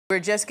We're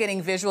just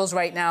getting visuals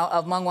right now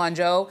of Meng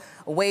Wanzhou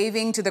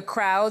waving to the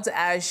crowds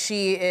as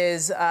she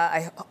is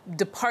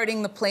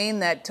departing the plane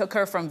that took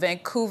her from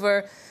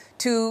Vancouver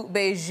to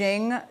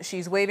Beijing.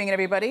 She's waving at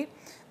everybody.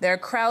 There are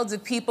crowds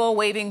of people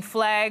waving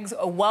flags,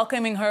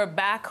 welcoming her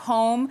back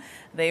home.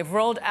 They've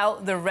rolled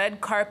out the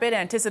red carpet,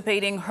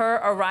 anticipating her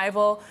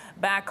arrival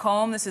back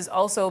home. This has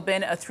also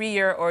been a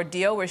 3-year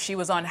ordeal where she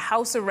was on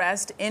house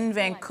arrest in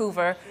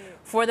Vancouver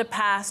for the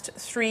past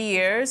 3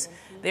 years.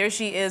 There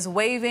she is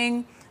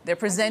waving. They're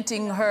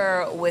presenting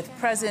her with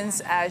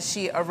presents as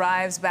she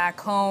arrives back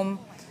home.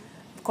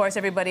 Of course,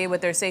 everybody with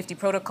their safety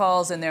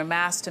protocols and their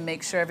masks to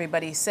make sure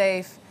everybody's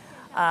safe.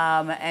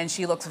 And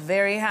she looks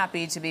very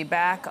happy to be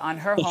back on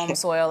her home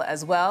soil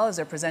as well, as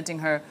they're presenting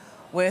her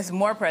with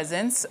more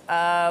presents.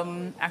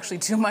 Actually,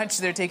 too much.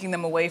 They're taking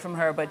them away from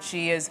her, but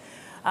she is.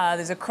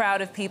 There's a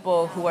crowd of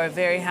people who are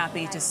very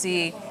happy to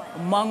see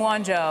Meng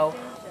Wanzhou.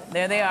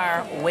 There they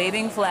are,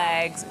 waving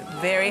flags,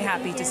 very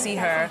happy to see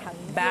her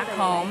back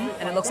home.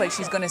 And it looks like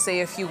she's going to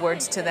say a few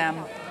words to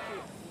them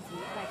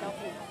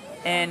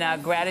in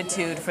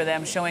gratitude for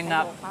them showing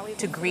up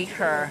to greet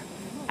her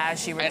as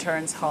she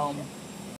returns home.